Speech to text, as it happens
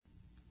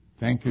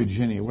Thank you,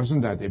 Ginny.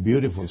 Wasn't that a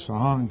beautiful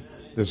song?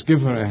 Let's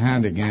give her a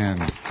hand again.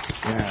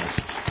 Yes.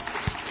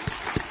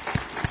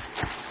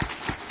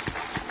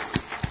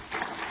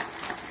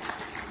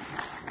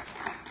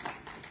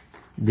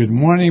 Good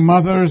morning,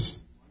 mothers.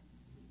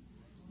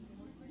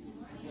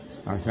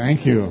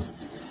 Thank you.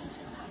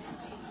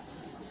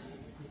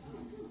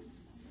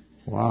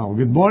 Wow.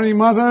 Good morning,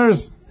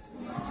 mothers.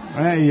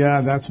 Hey,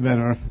 yeah, that's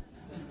better.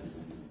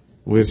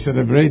 We're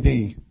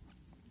celebrating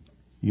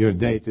your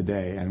day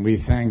today, and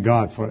we thank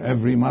God for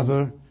every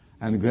mother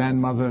and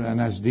grandmother,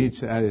 and as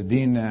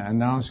Dean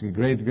announced,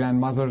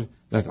 great-grandmother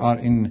that are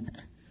in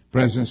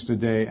presence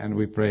today, and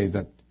we pray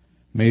that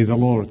may the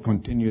Lord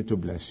continue to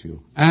bless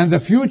you. And the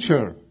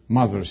future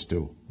mothers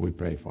too, we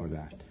pray for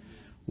that.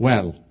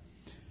 Well,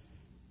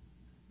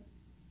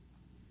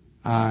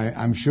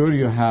 I'm sure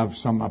you have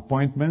some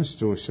appointments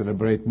to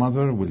celebrate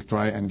Mother. We'll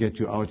try and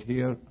get you out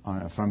here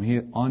from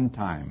here on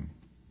time.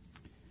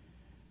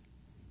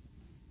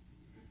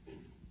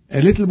 A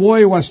little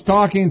boy was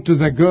talking to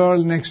the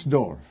girl next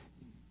door.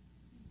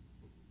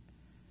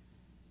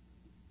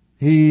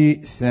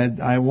 He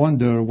said, "I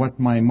wonder what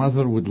my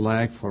mother would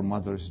like for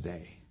Mother's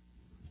Day."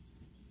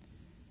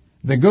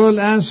 The girl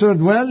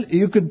answered, "Well,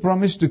 you could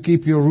promise to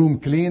keep your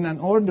room clean and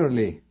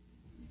orderly.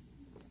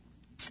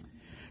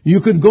 You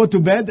could go to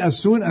bed as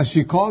soon as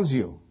she calls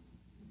you.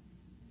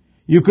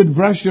 You could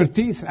brush your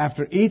teeth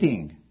after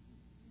eating.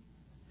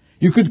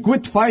 You could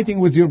quit fighting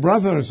with your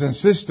brothers and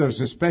sisters,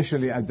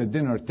 especially at the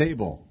dinner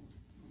table."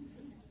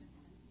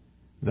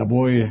 The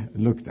boy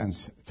looked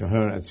to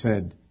her and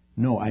said,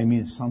 "No, I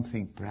mean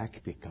something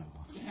practical."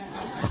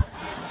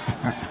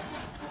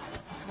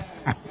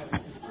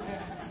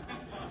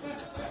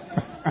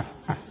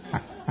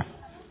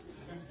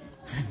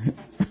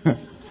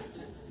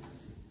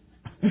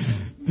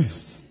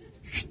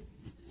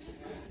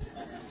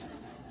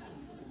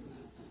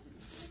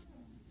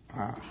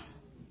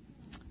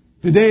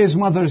 Today is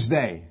Mother's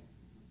Day,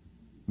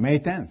 May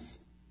 10th.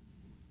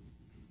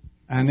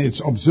 And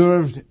it's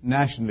observed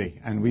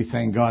nationally, and we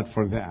thank God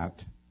for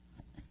that.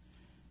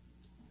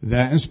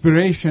 The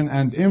inspiration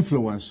and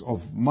influence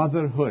of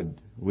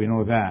motherhood, we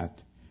know that,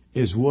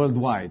 is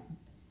worldwide.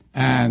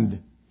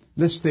 And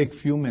let's take a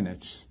few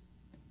minutes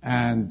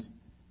and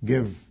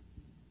give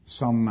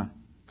some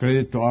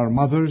credit to our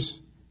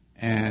mothers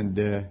and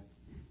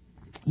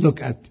look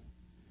at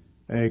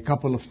a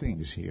couple of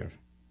things here.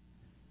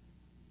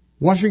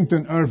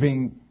 Washington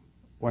Irving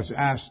was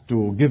asked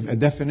to give a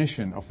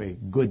definition of a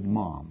good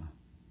mom.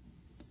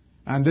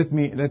 And let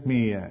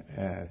me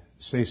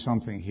say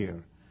something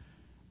here.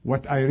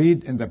 What I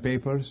read in the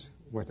papers,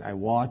 what I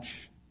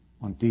watch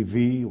on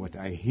TV, what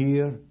I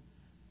hear,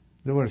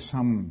 there were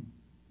some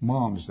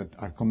moms that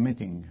are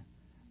committing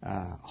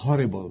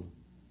horrible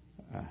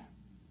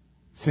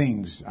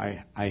things.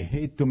 I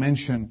hate to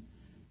mention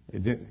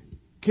the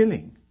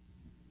killing.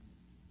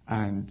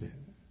 And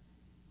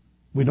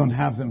we don't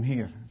have them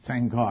here,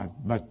 thank God.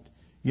 But,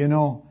 you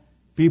know,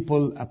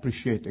 people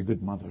appreciate a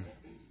good mother.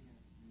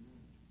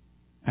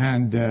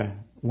 And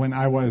when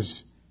I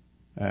was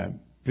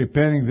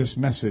preparing this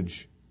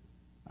message,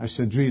 I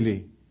said,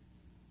 really,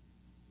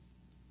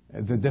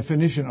 the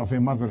definition of a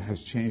mother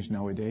has changed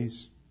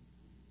nowadays,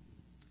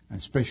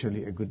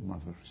 especially a good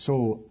mother.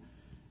 So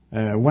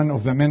one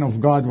of the men of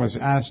God was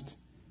asked,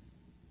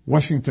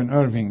 Washington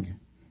Irving,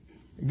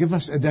 give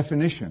us a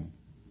definition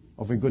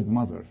of a good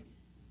mother.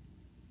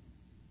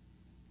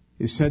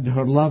 He said,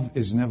 her love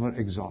is never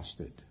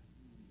exhausted.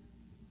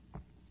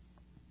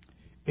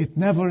 It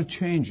never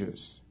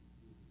changes.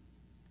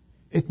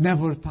 It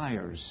never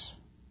tires.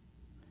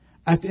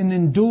 And it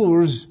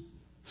endures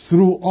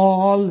through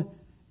all,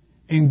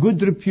 in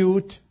good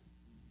repute,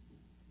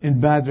 in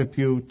bad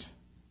repute.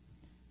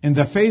 In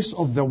the face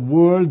of the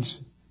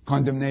world's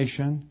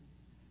condemnation,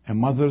 a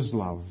mother's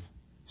love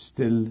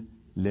still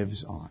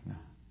lives on.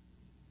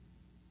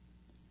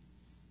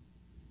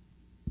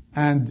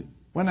 And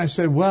when I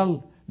said,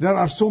 well, there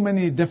are so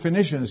many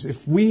definitions.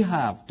 If we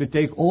have to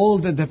take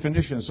all the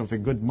definitions of a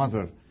good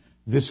mother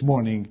this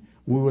morning,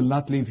 we will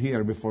not leave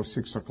here before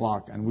 6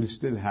 o'clock, and we'll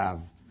still have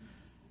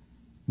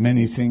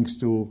many things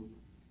to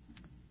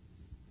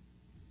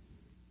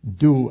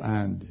do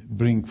and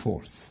bring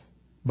forth.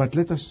 But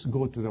let us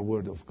go to the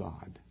Word of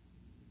God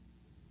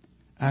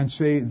and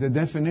say the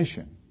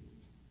definition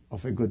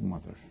of a good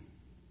mother.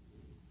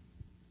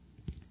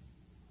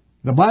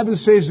 The Bible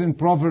says in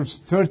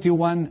Proverbs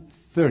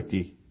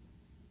 31:30,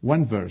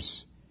 one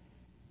verse,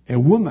 a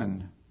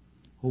woman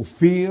who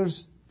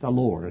fears the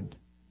Lord,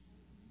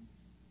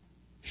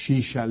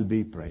 she shall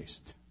be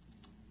praised.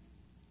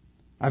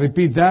 I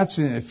repeat that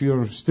if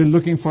you're still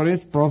looking for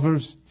it.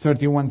 Proverbs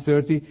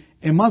 31:30.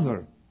 A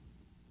mother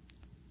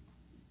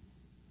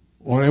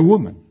or a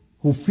woman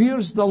who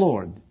fears the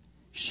Lord,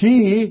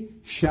 she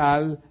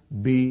shall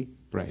be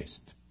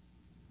praised.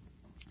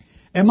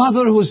 A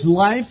mother whose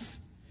life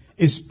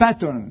is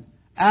patterned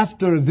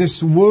after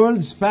this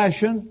world's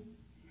fashion,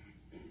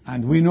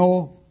 and we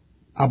know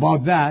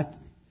about that,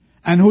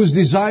 and whose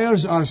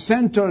desires are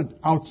centered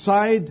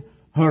outside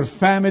her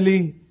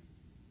family,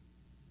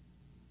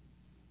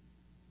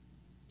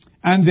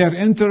 and their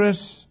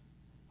interests,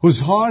 whose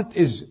heart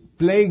is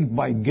plagued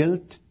by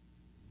guilt,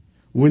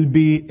 will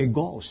be a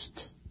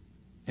ghost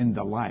in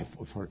the life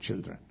of her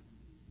children.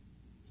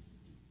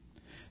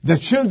 The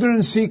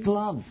children seek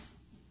love,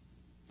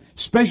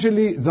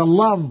 especially the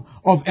love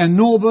of a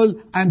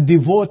noble and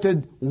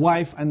devoted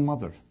wife and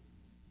mother.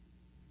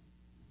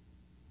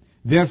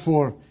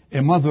 Therefore,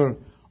 a mother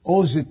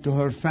owes it to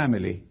her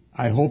family,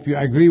 I hope you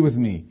agree with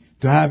me,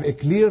 to have a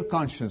clear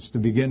conscience to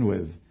begin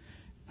with,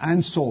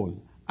 and soul,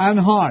 and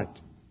heart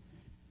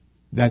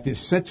that is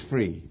set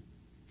free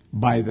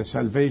by the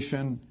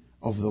salvation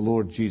of the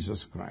Lord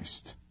Jesus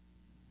Christ.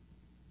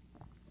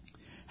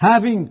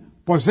 Having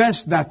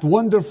possessed that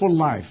wonderful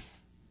life,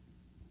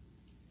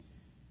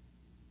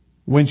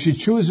 when she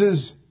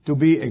chooses to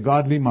be a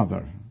godly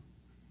mother,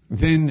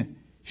 then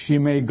she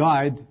may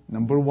guide,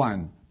 number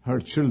one, her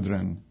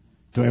children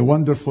to a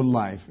wonderful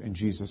life in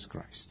Jesus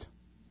Christ.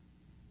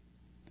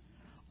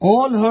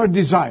 All her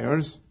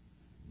desires,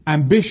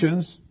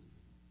 ambitions,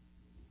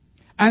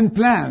 and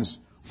plans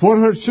for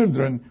her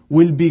children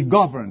will be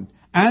governed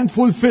and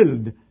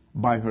fulfilled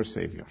by her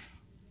Savior.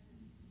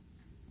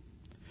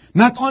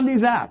 Not only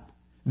that,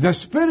 the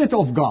Spirit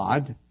of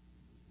God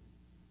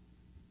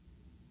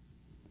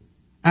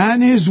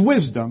and His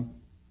wisdom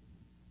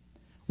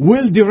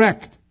will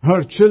direct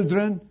her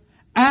children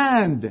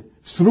and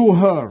through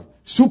her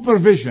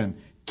supervision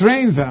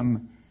train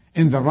them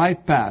in the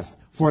right path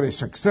for a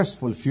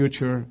successful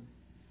future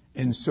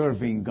in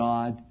serving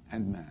God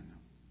and man.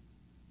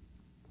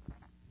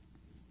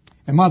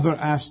 A mother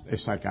asked a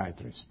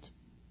psychiatrist,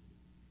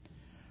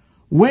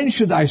 "When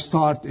should I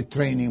start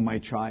training my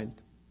child?"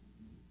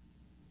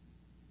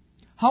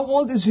 "How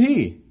old is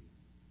he?"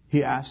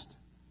 he asked.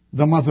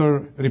 The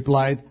mother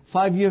replied,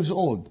 5 years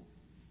old.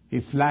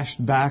 He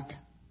flashed back,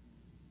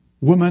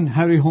 "Woman,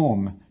 hurry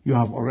home. You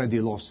have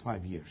already lost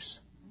 5 years."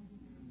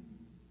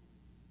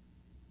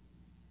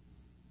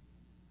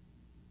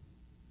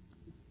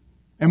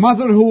 A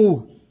mother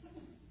who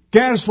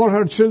cares for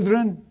her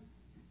children,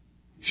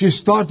 she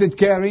started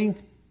caring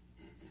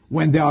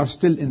when they are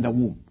still in the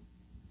womb.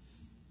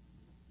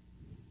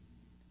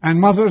 And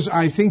mothers,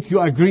 I think you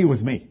agree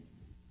with me.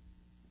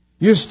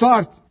 You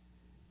start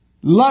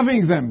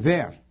loving them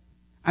there,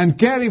 and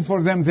caring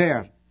for them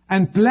there,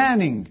 and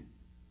planning,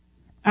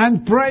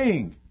 and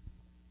praying,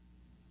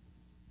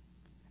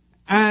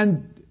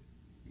 and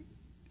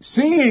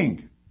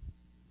singing.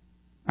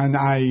 And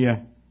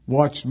I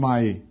watched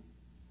my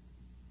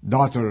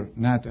daughter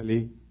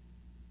Natalie,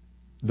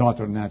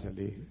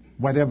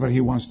 whatever he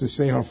wants to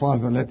say, her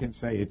father, let him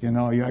say it. You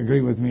know, you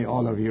agree with me,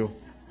 all of you.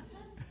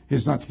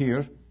 He's not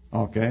here,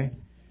 okay?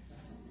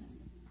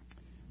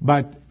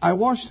 But I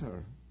watched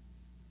her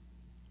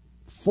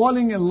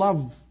falling in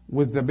love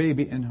with the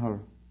baby in her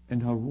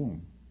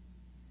womb,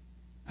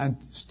 and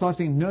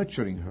starting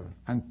nurturing her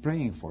and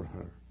praying for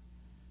her.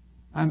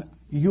 And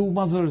you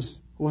mothers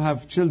who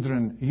have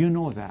children, you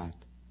know that.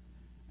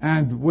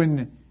 And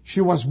when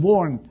she was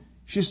born,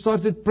 she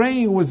started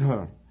praying with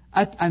her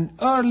at an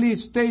early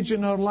stage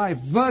in her life,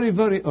 very,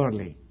 very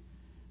early.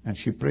 And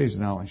she prays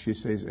now and she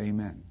says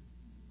amen.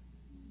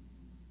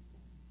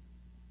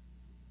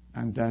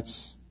 And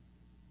that's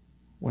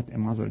what a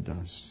mother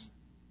does.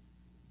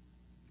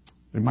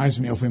 Reminds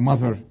me of a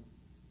mother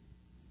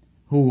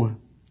who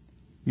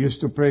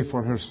used to pray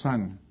for her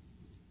son.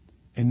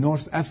 In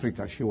North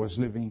Africa she was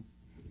living,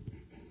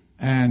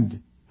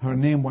 and her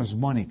name was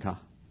Monica,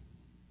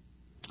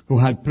 who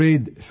had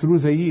prayed through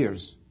the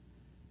years.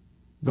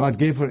 God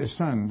gave her a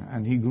son,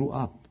 and he grew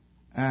up.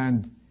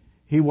 And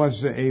he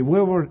was a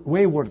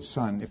wayward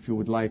son, if you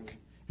would like,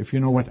 if you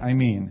know what I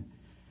mean.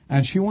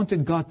 And she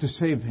wanted God to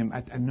save him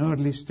at an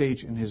early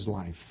stage in his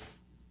life.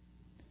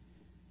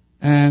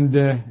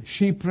 And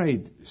she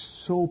prayed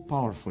so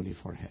powerfully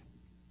for him.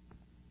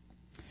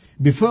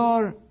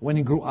 Before, when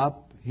he grew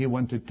up, he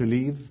wanted to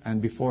leave.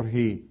 And before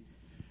he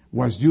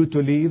was due to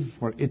leave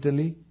for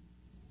Italy,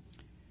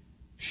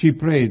 she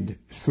prayed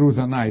through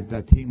the night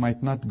that he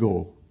might not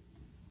go.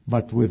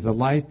 But with the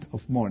light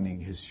of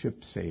morning, his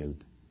ship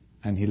sailed.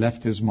 And he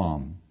left his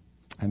mom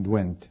and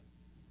went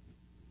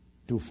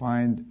to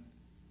find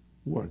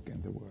work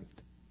in the world.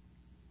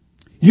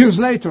 Years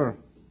later,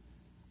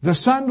 the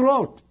son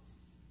wrote,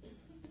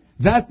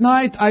 "That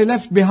night I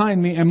left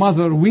behind me a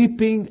mother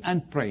weeping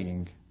and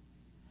praying.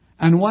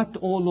 And what,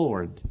 O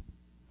Lord,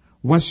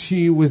 was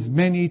she with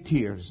many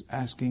tears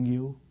asking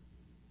you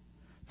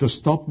to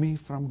stop me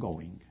from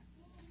going?"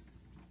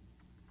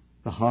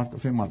 The heart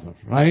of a mother,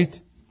 right?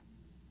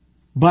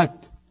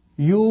 But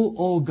you,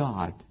 O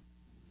God,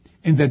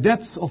 in the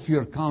depths of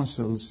your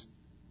counsels,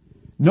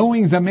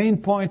 knowing the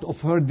main point of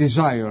her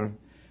desire,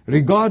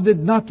 regarded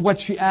not what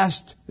she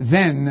asked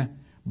then,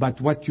 but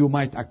what you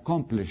might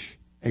accomplish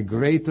a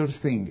greater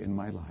thing in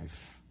my life.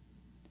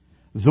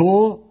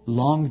 Though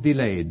long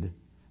delayed,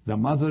 the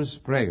mother's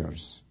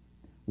prayers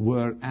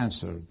were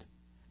answered,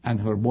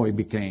 and her boy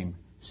became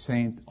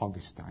Saint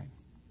Augustine.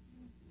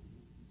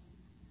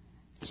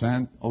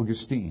 Saint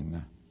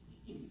Augustine.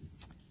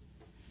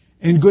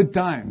 In good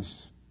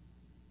times,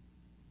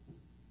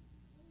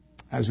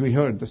 as we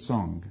heard the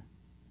song,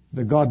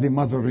 the godly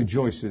mother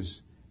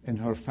rejoices in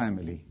her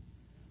family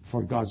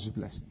for God's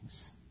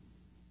blessings,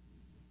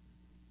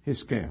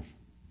 His care,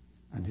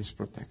 and His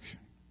protection.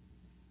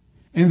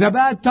 In the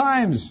bad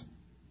times,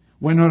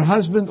 when her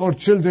husband or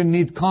children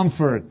need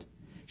comfort,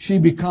 she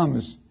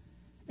becomes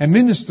a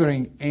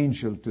ministering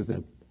angel to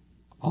them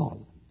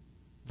all.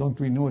 Don't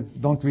we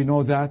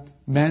know that,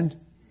 men?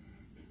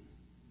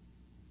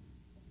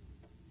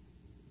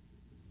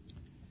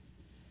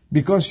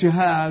 Because she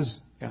has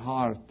a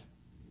heart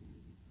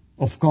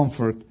of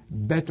comfort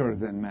better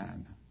than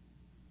man.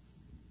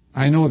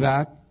 I know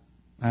that.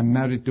 I'm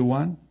married to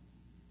one.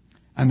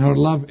 And her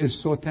love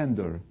is so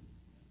tender,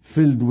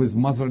 filled with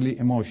motherly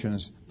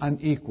emotions,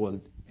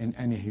 unequaled in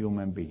any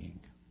human being.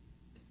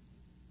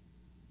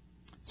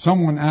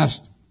 Someone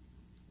asked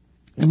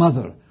a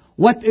mother,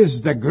 what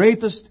is the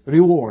greatest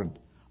reward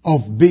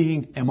of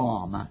being a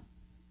mom?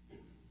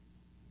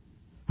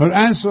 Her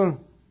answer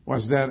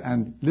was there,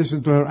 and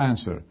listen to her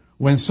answer.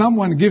 When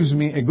someone gives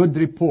me a good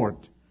report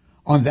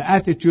on the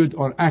attitude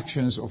or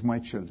actions of my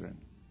children.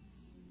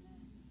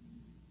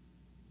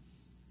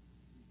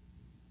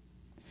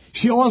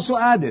 She also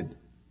added,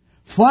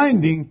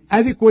 finding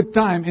adequate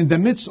time in the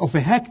midst of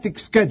a hectic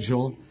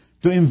schedule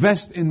to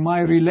invest in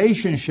my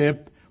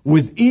relationship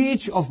with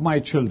each of my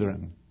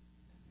children,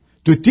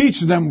 to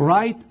teach them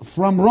right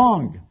from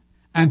wrong,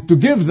 and to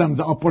give them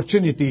the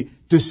opportunity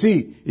to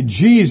see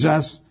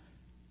Jesus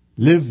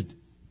lived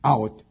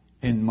out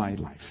in my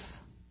life.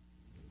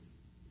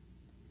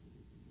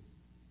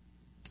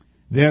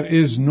 There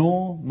is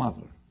no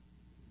mother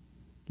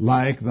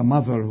like the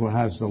mother who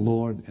has the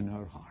Lord in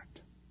her heart.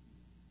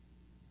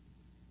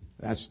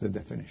 That's the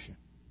definition.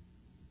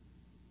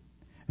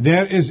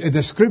 There is a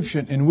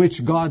description in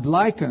which God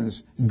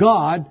likens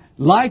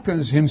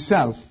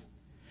Himself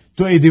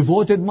to a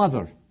devoted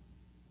mother.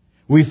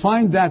 We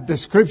find that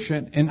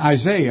description in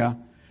Isaiah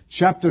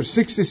chapter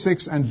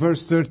 66 and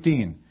verse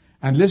 13.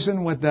 And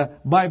listen what the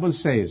Bible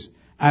says.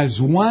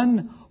 As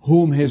one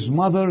whom his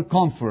mother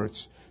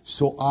comforts,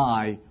 so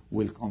I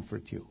will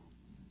comfort you.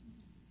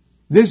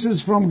 This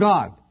is from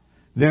God.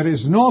 There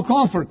is no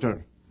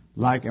comforter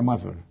like a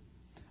mother.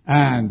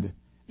 And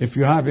if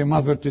you have a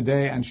mother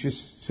today and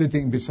she's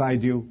sitting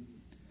beside you,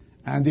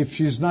 and if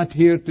she's not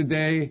here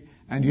today,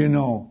 and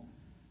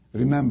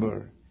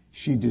remember,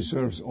 she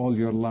deserves all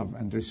your love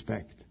and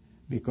respect,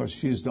 because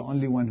she's the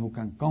only one who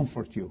can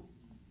comfort you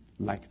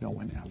like no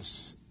one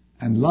else,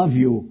 and love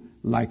you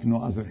like no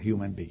other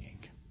human being.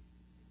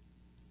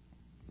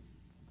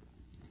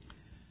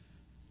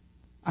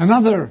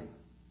 Another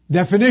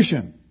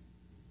definition.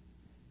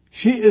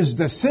 She is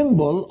the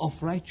symbol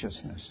of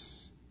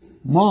righteousness.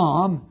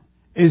 Mom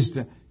is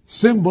the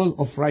symbol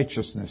of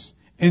righteousness.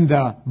 In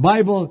the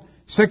Bible,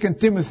 2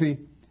 Timothy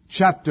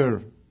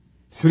chapter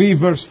 3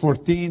 verse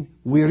 14,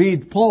 we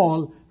read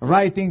Paul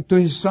writing to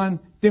his son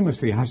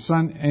Timothy, his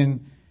son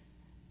in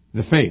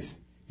the faith.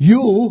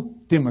 You,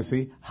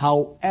 Timothy,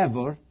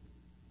 however,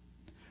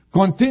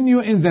 continue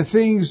in the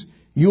things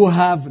you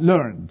have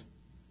learned.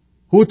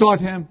 Who taught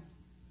him?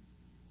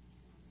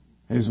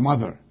 His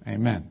mother.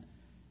 Amen.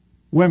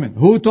 Women,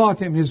 who taught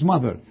him? His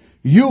mother.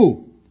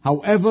 You,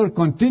 however,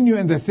 continue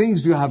in the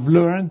things you have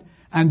learned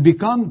and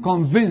become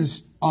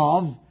convinced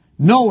of,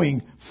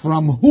 knowing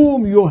from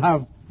whom you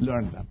have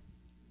learned them.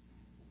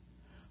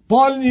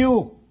 Paul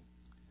knew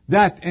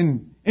that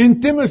in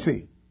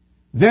Timothy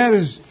there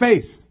is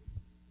faith,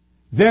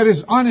 there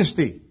is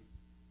honesty,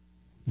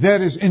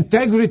 there is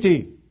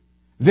integrity,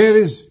 there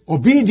is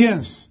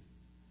obedience,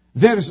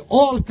 there is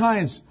all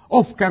kinds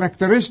of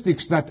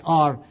characteristics that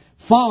are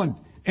found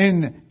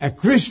in a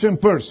Christian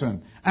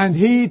person. And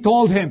he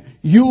told him,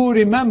 you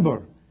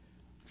remember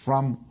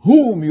from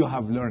whom you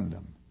have learned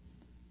them.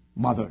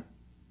 Mother.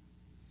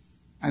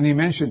 And he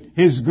mentioned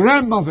his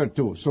grandmother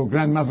too. So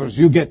grandmothers,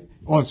 you get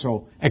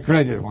also a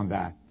credit on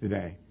that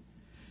today.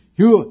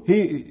 You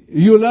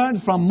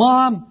learned from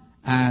mom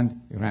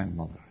and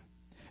grandmother.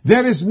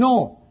 There is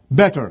no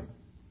better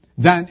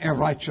than a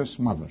righteous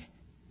mother.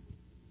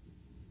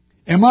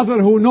 A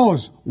mother who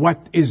knows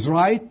what is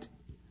right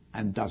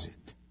and does it.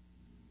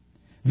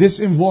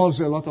 This involves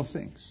a lot of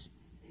things.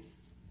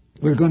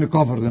 We're going to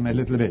cover them a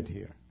little bit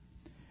here.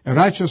 A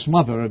righteous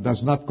mother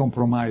does not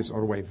compromise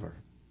or waver.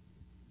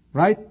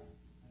 Right?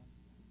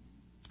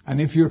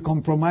 And if you're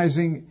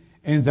compromising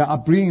in the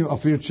upbringing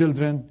of your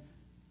children,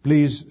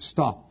 please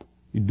stop.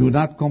 You do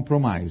not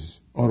compromise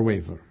or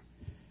waver.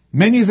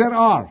 Many there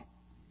are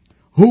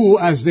who,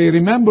 as they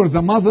remember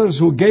the mothers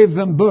who gave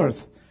them birth,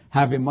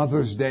 have a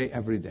Mother's Day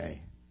every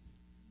day.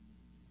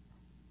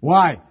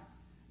 Why?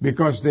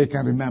 Because they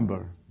can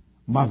remember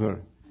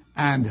mother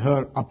and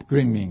her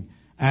upbringing,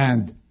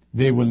 and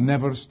they will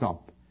never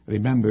stop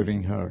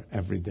remembering her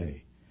every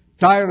day.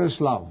 Tireless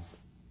love.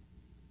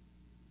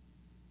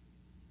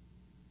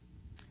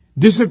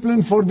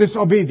 Discipline for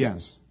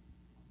disobedience.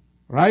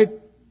 Right?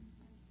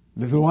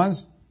 Little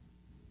ones?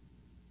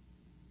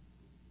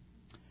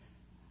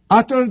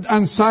 Uttered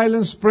and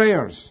silenced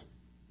prayers.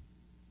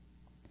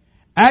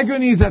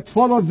 agony that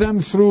followed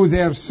them through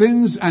their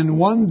sins and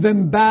won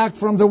them back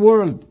from the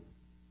world.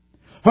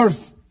 Her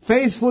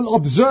faithful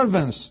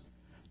observance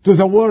to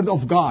the Word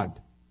of God,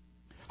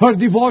 her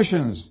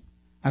devotions,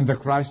 and the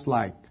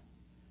Christ-like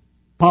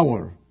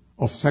power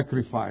of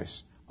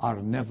sacrifice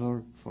are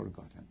never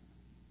forgotten.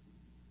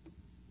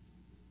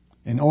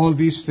 In all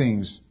these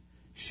things,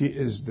 she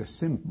is the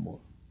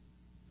symbol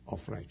of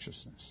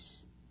righteousness.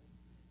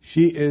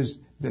 She is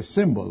the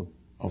symbol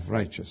of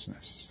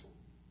righteousness.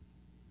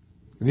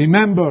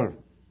 Remember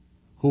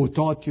who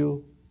taught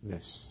you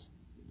this.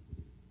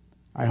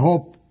 I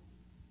hope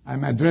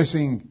I'm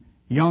addressing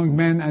young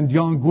men and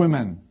young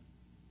women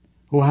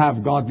who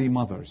have godly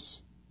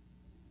mothers,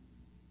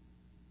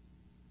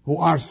 who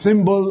are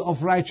symbol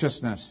of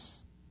righteousness,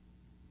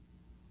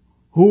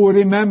 who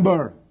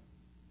remember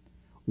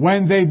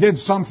when they did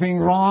something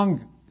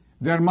wrong,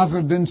 their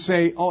mother didn't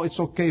say, "Oh, it's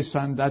okay,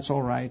 son, that's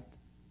all right."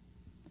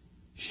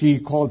 She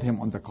called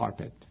him on the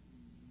carpet.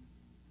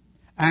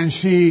 And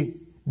she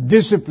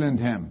disciplined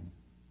him,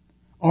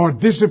 or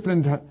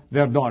disciplined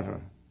their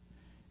daughter.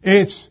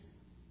 It's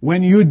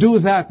when you do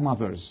that,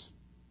 mothers,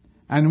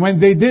 and when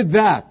they did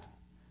that,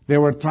 they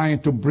were trying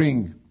to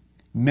bring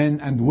men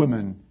and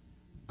women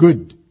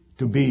good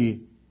to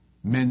be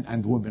men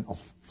and women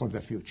for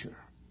the future.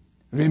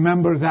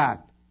 Remember that.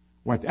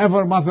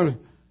 Whatever mother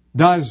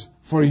does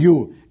for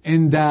you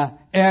in the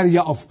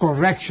area of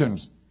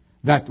corrections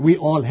that we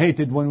all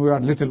hated when we were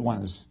little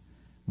ones,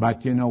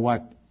 but you know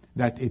what?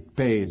 That it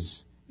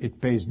pays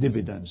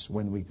dividends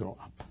when we grow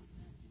up.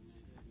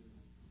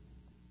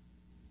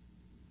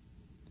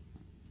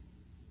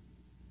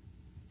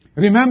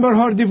 Remember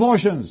her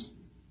devotions.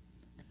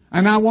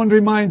 And I want to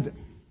remind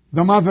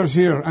the mothers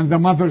here and the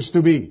mothers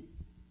to be,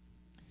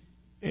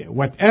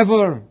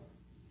 whatever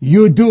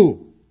you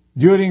do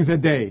during the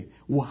day,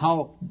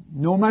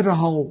 no matter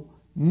how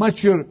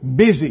much you're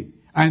busy,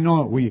 I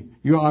know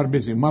you are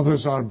busy,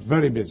 mothers are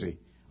very busy,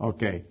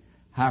 okay,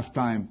 have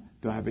time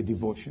to have a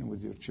devotion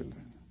with your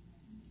children.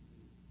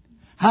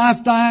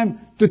 Have time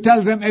to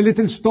tell them a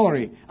little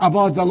story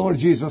about the Lord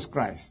Jesus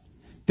Christ.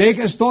 Take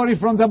a story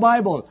from the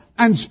Bible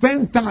and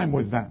spend time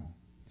with them.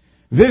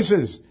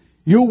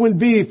 You will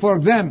be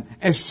for them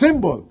a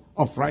symbol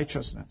of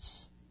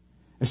righteousness.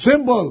 A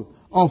symbol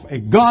of a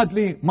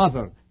godly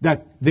mother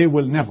that they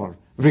will never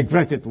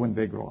regret it when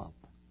they grow up.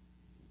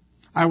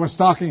 I was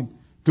talking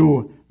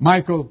to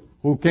Michael,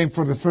 who came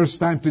for the first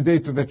time today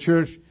to the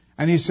church,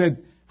 and he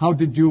said, "How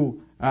did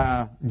you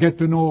get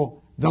to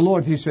know the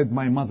Lord?" He said,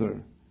 "My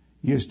mother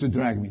used to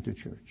drag me to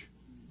church."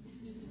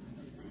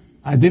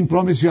 I didn't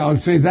promise you I'll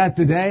say that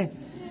today.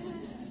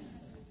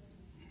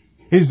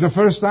 It's the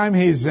first time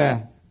he's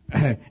a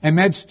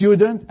med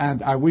student,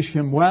 and I wish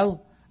him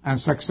well and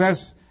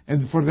success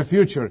for the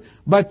future.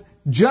 But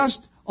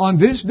just on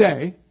this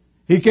day,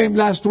 he came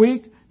last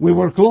week, we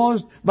were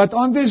closed, but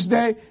on this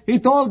day, he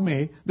told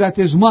me that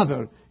his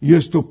mother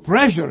used to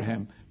pressure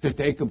him to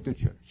take him to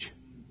church.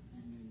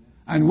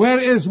 And where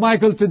is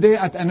Michael today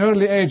at an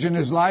early age in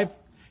his life?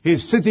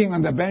 He's sitting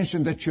on the bench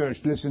in the church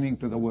listening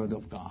to the Word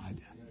of God.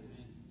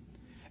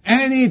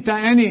 Any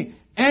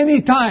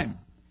time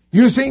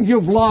you think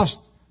you've lost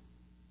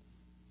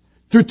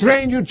to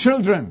train your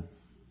children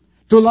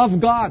to love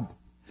God,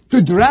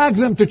 to drag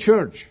them to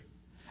church,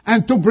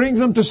 and to bring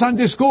them to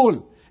Sunday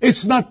school,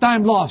 it's not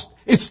time lost.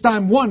 It's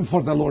time won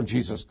for the Lord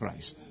Jesus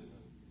Christ.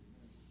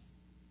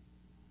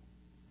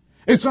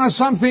 It's not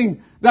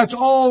something that's,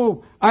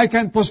 I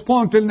can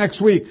postpone till next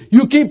week.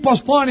 You keep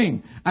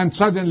postponing, and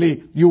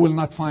suddenly you will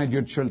not find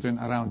your children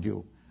around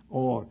you,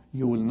 or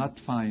you will not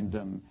find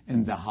them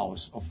in the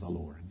house of the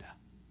Lord.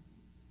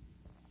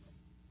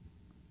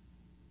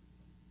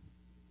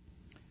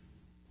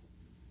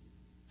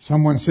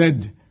 Someone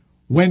said,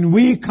 when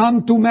we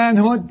come to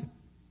manhood,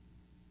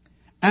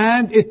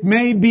 and it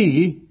may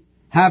be,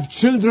 have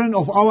children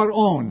of our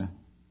own,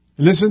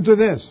 listen to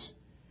this,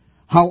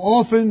 how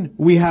often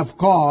we have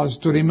cause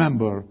to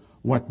remember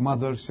what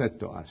mother said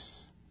to us.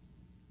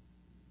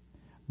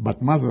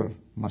 But mother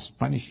must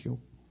punish you.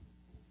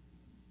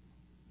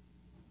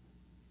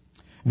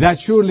 That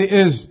surely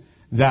is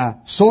the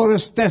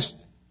sorest test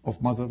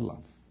of mother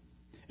love.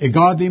 A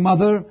godly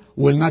mother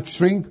will not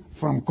shrink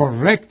from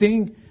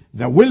correcting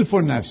the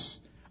willfulness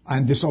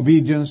and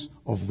disobedience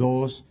of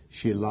those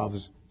she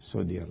loves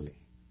so dearly.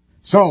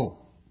 So,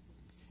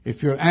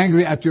 if you're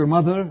angry at your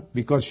mother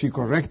because she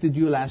corrected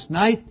you last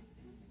night,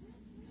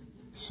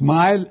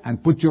 smile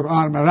and put your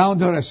arm around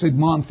her and say,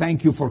 "Mom,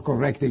 thank you for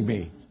correcting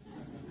me."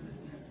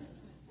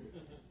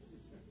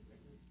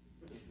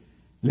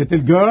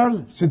 Little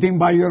girl sitting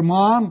by your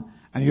mom,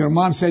 and your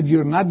mom said,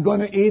 "You're not going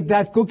to eat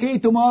that cookie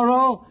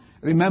tomorrow."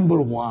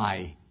 Remember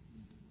why.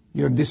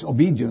 Your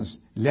disobedience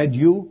led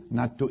you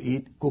not to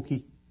eat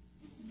cookie.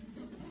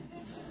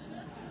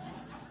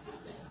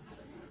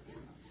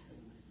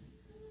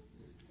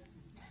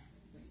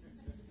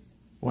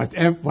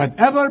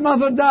 Whatever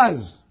mother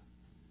does,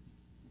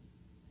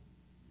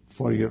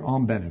 for your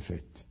own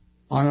benefit,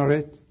 honor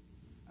it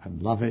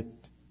and love it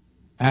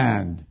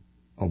and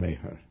obey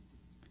her.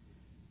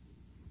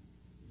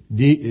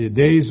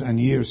 Days and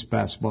years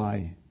pass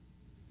by.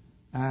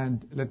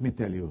 And let me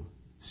tell you,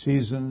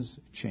 seasons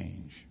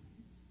change.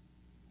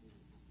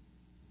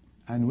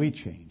 And we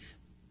change.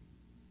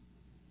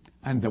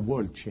 And the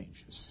world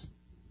changes.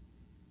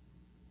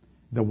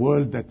 The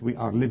world that we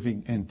are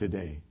living in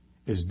today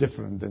is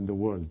different than the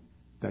world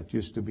that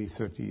used to be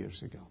 30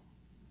 years ago.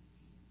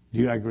 Do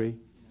you agree?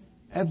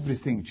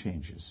 Everything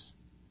changes.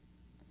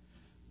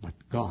 But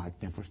God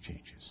never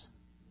changes.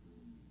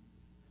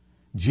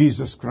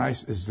 Jesus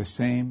Christ is the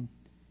same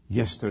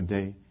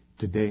yesterday,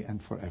 today,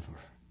 and forever.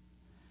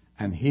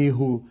 And He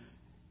who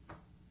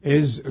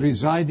is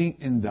residing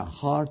in the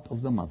heart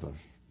of the mother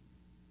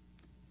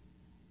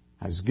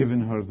has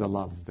given her the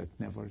love that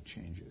never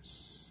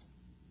changes.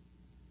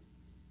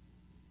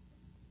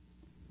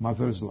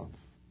 Mother's love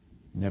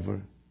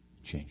never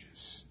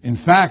changes. In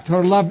fact,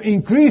 her love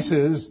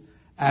increases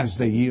as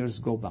the years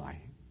go by.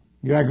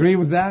 You agree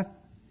with that?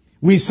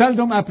 We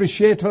seldom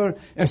appreciate her,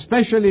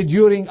 especially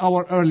during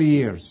our early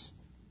years.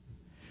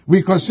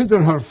 We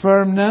consider her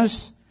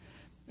firmness,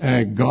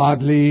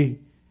 godly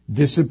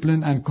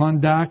discipline and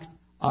conduct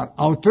are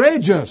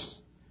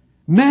outrageous.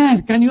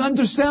 Man, can you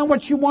understand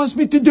what she wants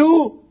me to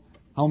do?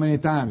 How many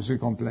times we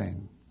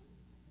complain?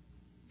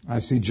 I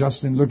see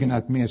Justin looking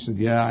at me. I said,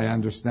 yeah, I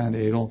understand,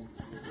 Adel.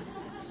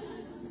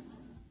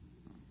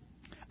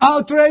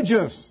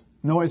 Outrageous.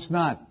 No, it's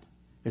not.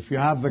 If you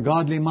have the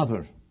godly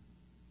mother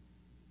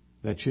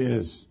that she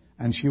is,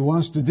 and she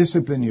wants to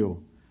discipline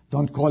you,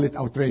 don't call it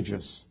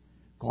outrageous.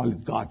 Call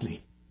it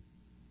godly.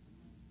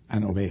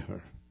 And obey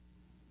her.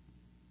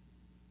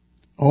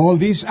 All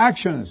these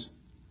actions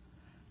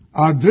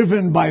are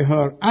driven by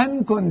her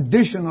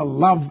unconditional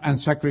love and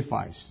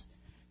sacrifice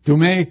to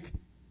make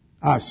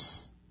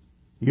us,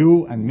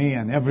 you and me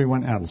and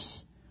everyone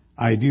else,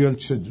 ideal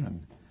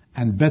children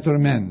and better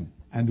men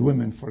and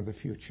women for the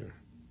future.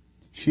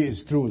 She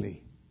is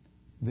truly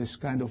this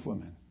kind of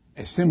woman,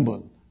 a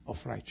symbol of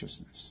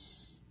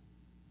righteousness.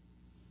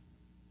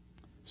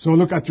 So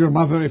look at your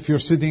mother if you're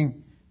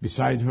sitting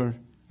beside her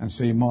and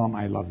say, Mom,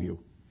 I love you.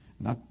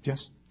 Not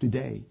just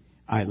today.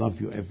 I love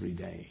you every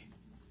day.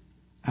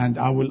 And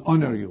I will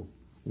honor you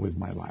with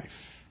my life.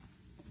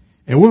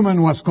 A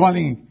woman was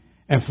calling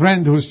a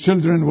friend whose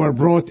children were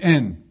brought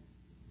in.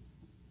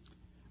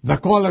 The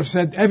caller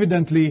said,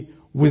 evidently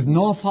with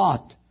no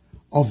thought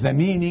of the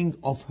meaning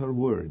of her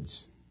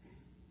words,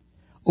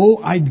 "Oh,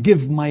 I'd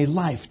give my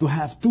life to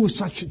have 2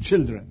 such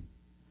children."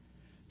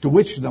 To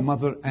which the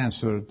mother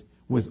answered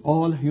with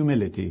all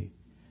humility,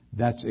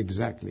 "That's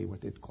exactly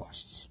what it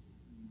costs.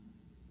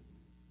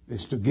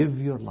 Is to give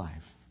your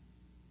life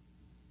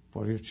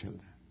for your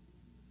children."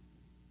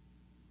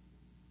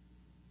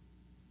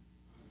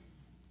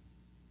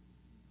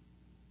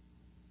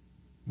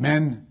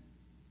 Men,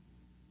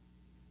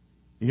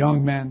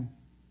 young men,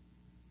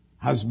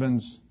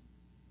 husbands,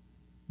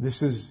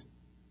 this is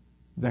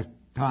the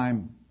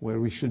time where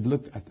we should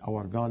look at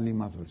our godly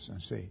mothers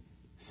and say,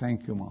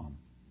 thank you, Mom,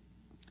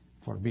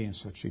 for being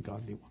such a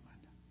godly woman.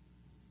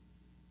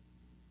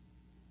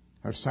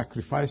 Her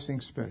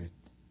sacrificing spirit,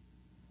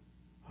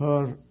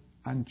 her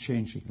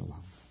unchanging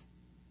love,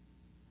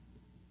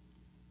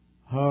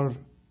 her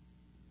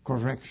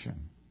correction,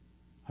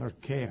 her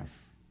care,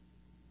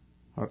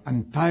 her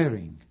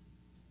untiring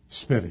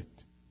spirit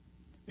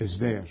is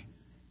there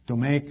to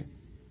make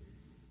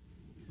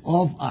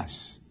of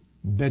us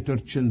better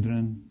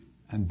children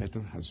and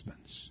better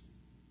husbands.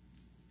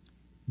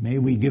 May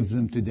we give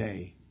them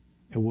today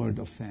a word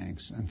of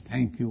thanks and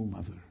thank you,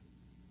 Mother,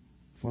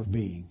 for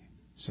being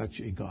such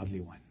a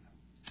godly one.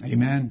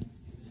 Amen.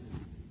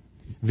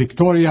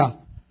 Victoria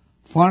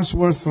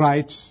Farnsworth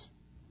writes,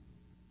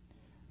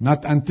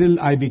 "Not until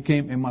I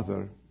became a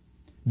mother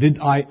did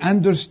I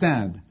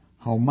understand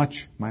how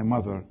much my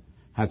mother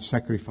had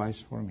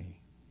sacrificed for me.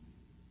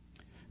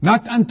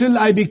 Not until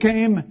I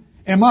became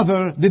a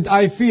mother did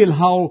I feel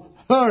how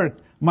hurt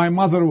my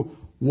mother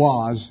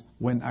was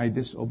when I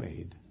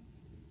disobeyed.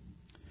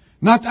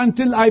 Not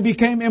until I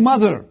became a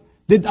mother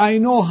did I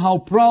know how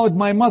proud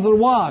my mother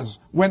was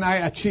when I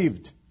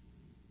achieved.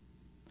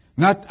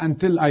 Not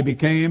until I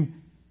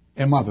became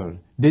a mother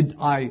did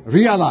I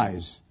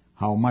realize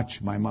how much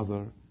my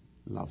mother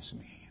loves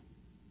me."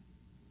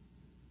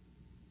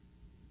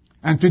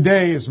 And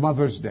today is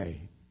Mother's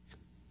Day.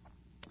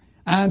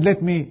 And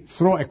let me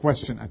throw a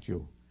question at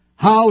you.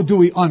 How do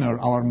we honor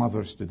our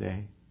mothers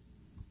today?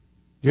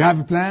 Do you have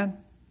a plan?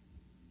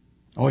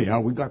 Oh yeah,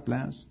 we got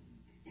plans.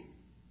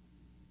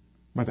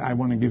 But I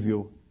want to give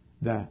you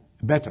the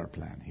better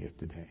plan here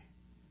today.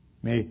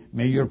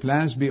 May your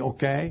plans be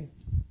okay,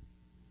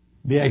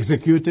 be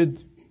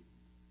executed,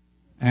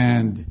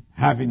 and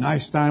have a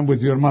nice time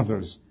with your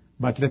mothers.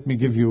 But let me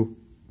give you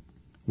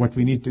what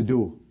we need to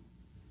do.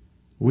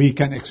 We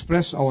can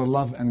express our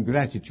love and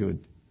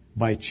gratitude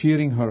by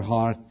cheering her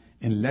heart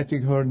and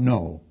letting her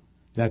know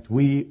that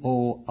we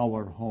owe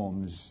our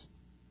homes,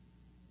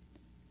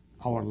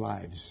 our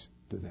lives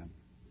to them.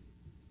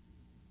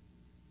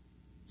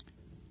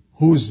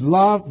 Whose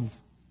love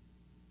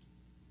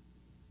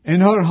in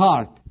her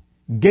heart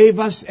gave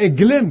us a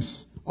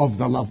glimpse of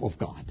the love of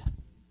God.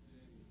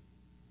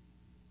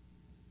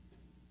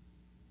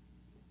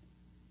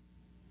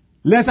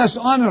 Let us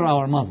honor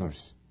our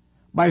mothers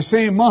by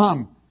saying,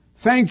 Mom,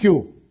 thank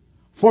you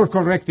for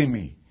correcting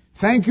me.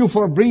 Thank you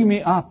for bringing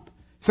me up.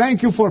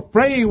 Thank you for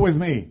praying with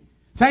me.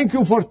 Thank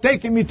you for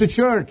taking me to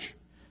church.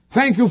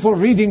 Thank you for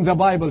reading the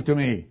Bible to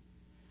me.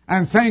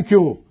 And thank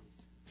you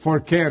for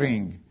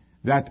caring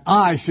that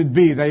I should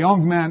be the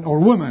young man or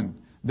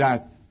woman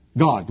that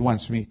God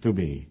wants me to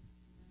be.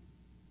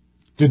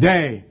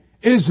 Today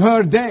is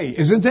her day,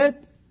 isn't it?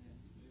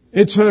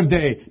 It's her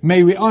day.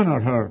 May we honor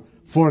her,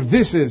 for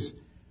this is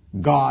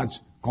God's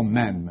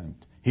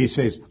commandment. He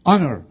says,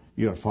 honor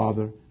your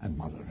father and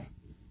mother.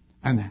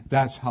 And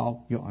that's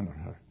how you honor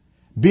her.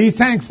 Be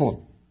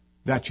thankful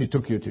that she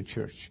took you to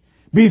church.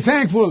 Be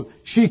thankful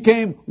she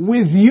came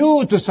with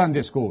you to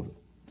Sunday school.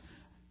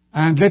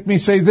 And let me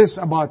say this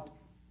about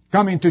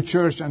coming to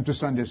church and to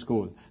Sunday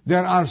school.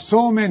 There are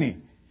so many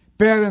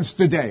parents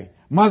today,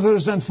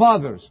 mothers and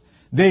fathers,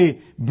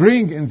 they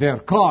bring in their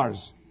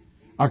cars,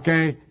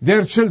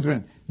 their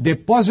children,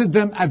 deposit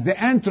them at the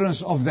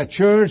entrance of the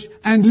church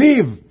and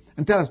leave.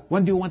 And tell us,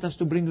 when do you want us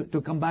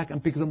to come back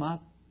and pick them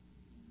up?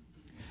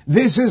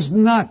 This is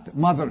not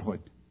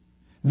motherhood.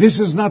 This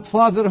is not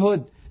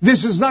fatherhood.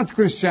 This is not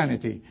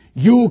Christianity.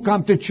 You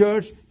come to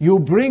church, you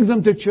bring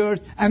them to church,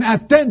 and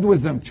attend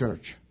with them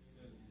church.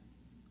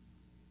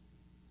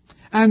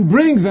 And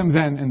bring them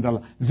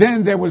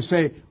then they will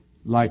say,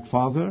 like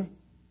father,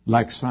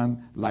 like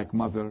son, like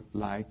mother,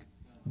 like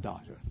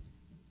daughter.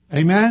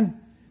 Amen?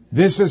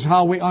 This is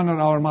how we honor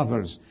our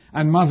mothers.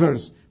 And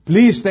mothers,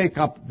 please take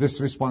up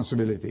this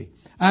responsibility.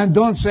 And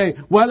don't say,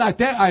 well,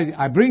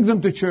 I bring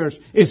them to church.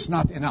 It's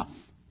not enough.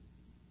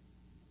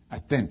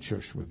 Attend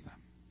church with them.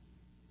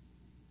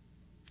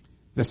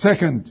 The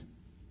second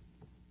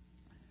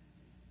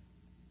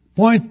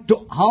point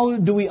to how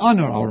do we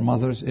honor our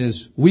mothers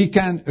is we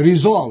can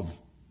resolve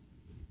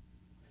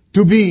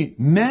to be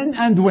men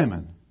and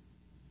women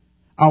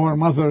our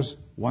mothers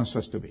wants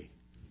us to be.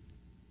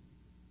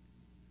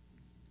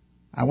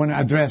 I want to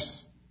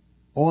address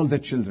all the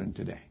children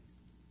today.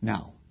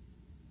 Now,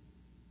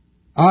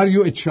 are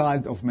you a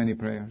child of many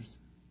prayers?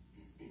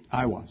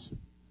 I was.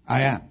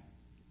 I am.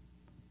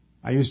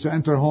 I used to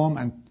enter home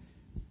and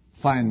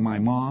find my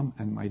mom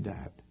and my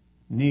dad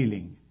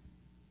kneeling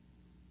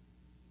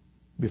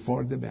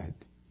before the bed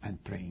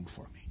and praying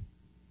for me.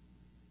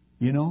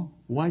 You know,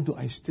 why do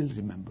I still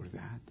remember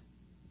that?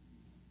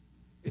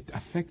 It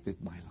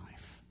affected my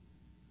life.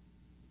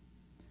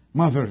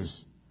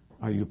 Mothers,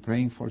 are you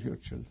praying for your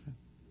children?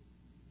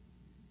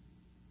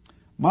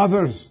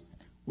 Mothers,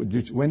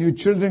 when your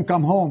children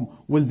come home,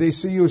 will they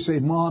see you say,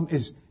 Mom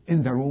is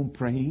in the room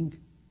praying?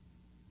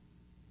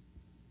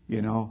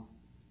 You know,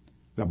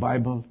 the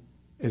Bible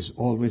is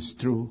always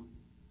true.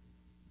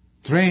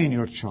 Train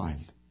your child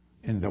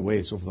in the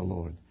ways of the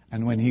Lord.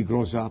 And when he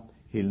grows up,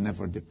 he'll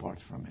never depart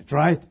from it.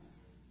 Right?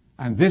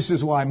 And this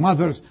is why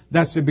mothers,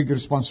 that's a big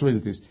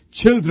responsibility.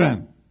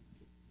 Children,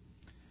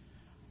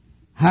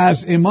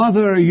 has a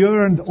mother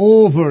yearned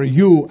over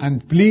you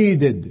and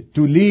pleaded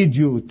to lead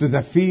you to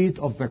the feet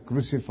of the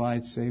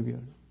crucified Savior?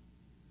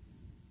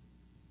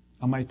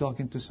 Am I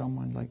talking to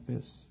someone like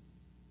this?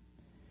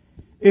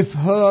 If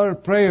her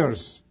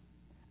prayers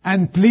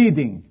and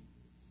pleading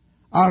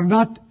are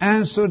not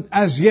answered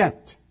as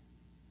yet,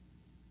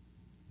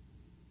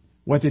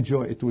 what a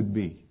joy it would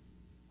be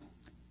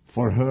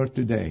for her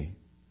today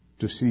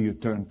to see you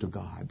turn to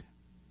God.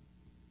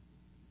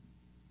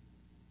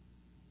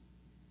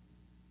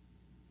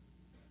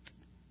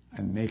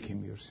 And make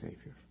him your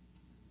Savior.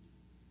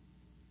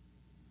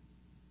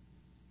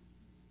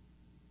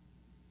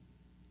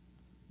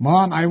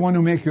 Mom, I want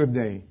to make your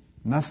day.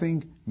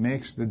 Nothing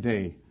makes the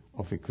day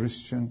of a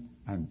Christian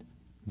and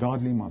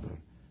godly mother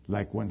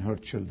like when her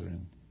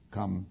children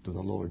come to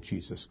the Lord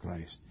Jesus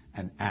Christ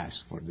and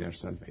ask for their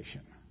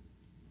salvation.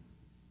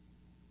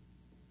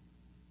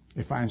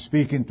 If I'm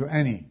speaking to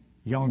any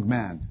young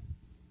man,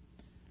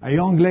 a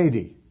young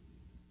lady,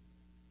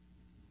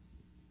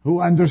 who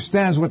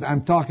understands what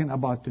I'm talking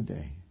about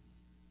today,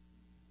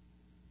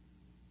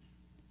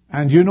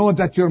 and you know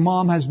that your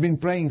mom has been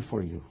praying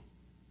for you,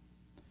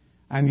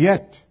 and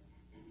yet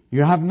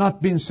you have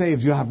not been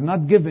saved, you have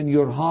not given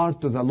your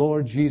heart to the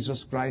Lord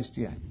Jesus Christ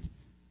yet,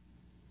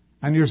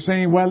 and you're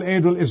saying, well,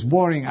 Adel is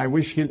boring, I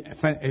wish he'll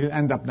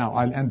end up now.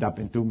 I'll end up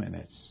in 2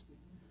 minutes.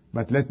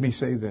 But let me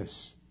say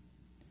this.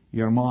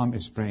 Your mom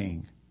is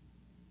praying,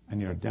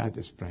 and your dad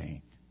is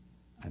praying,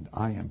 and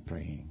I am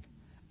praying,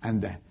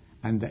 and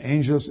the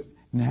angels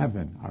in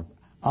heaven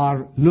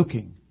are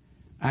looking.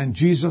 And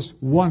Jesus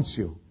wants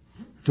you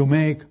to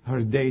make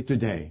her day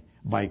today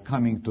by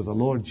coming to the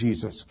Lord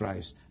Jesus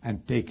Christ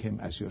and take him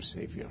as your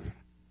Savior.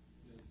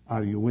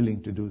 Are you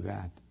willing to do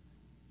that?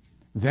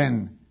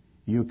 Then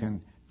you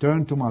can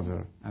turn to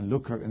mother and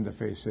look her in the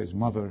face and say,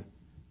 Mother,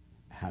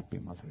 happy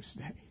Mother's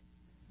Day.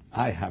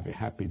 I have a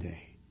happy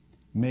day.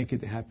 Make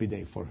it a happy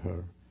day for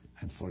her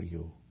and for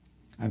you.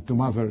 And to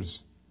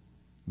mothers,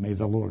 may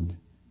the Lord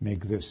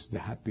make this the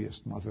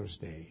happiest Mother's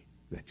Day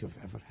that you've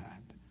ever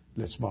had.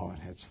 Let's bow our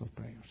heads for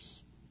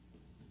prayers.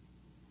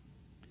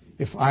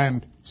 If I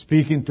am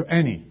speaking to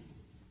any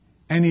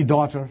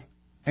daughter,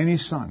 any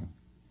son,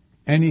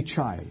 any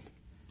child,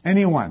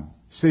 anyone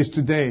says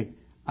today,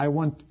 I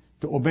want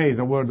to obey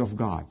the word of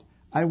God.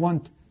 I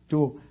want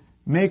to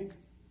make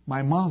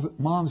my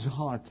mom's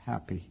heart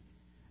happy.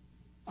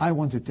 I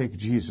want to take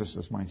Jesus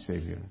as my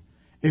Savior.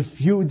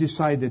 If you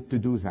decided to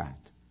do that,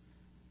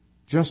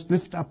 just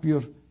lift up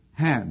your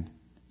hand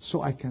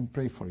so I can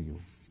pray for you.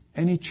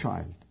 Any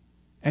child,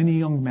 any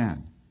young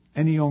man,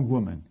 any young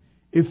woman,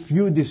 if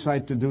you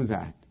decide to do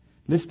that,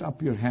 lift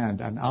up your hand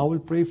and I will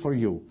pray for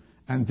you.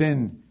 And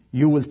then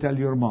you will tell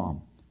your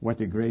mom what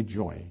a great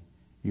joy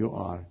you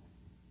are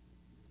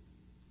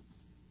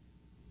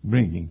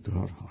bringing to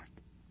her heart.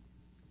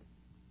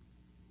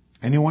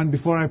 Anyone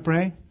before I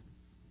pray?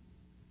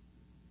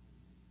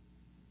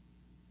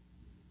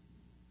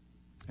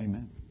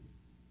 Amen.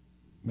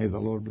 May the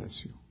Lord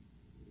bless you.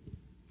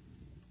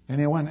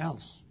 Anyone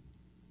else?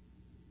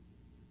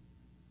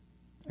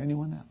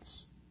 Anyone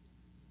else?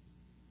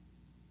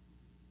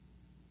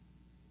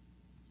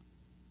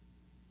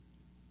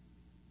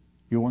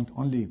 You won't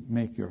only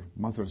make your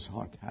mother's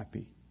heart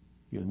happy,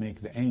 you'll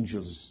make the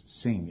angels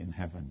sing in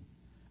heaven,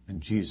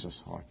 and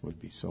Jesus' heart will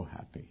be so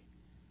happy.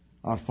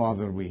 Our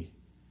Father, we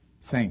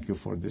thank you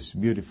for this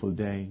beautiful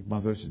day,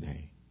 Mother's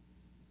Day.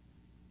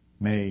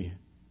 May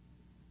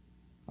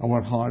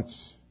our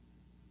hearts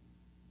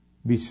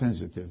be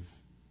sensitive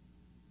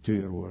to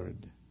your word.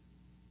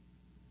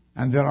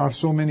 And there are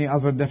so many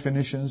other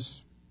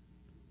definitions.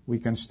 We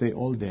can stay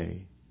all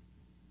day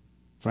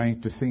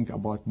trying to think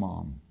about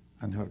Mom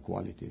and her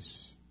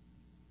qualities.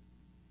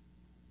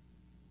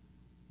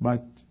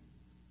 But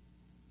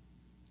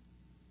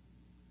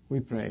we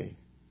pray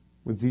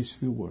with these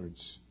few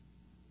words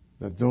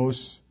that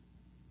those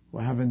who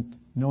haven't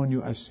known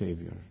you as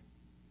Savior,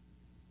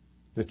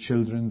 the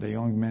children, the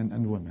young men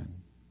and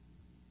women,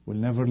 will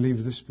never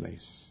leave this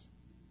place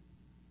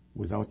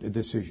without a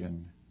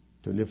decision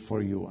to live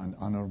for you and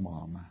honor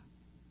Mom.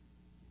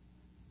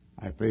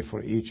 I pray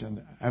for each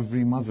and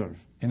every mother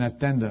in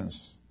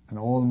attendance and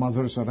all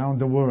mothers around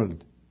the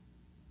world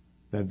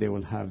that they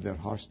will have their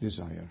heart's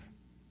desire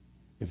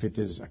if it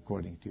is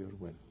according to your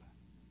will.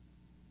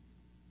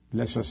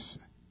 Bless us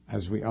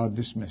as we are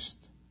dismissed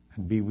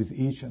and be with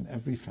each and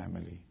every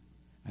family,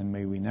 and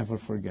may we never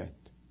forget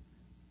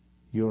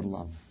your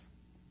love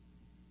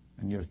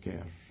and your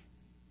care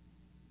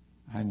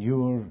and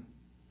your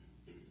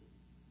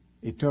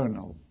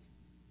eternal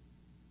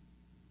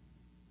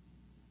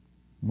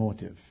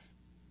motive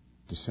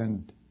to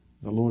send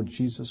the Lord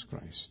Jesus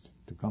Christ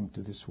to come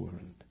to this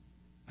world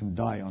and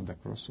die on the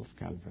cross of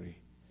Calvary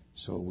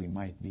so we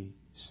might be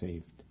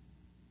saved.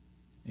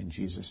 In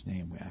Jesus'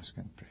 name we ask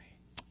and pray.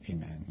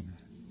 Amen.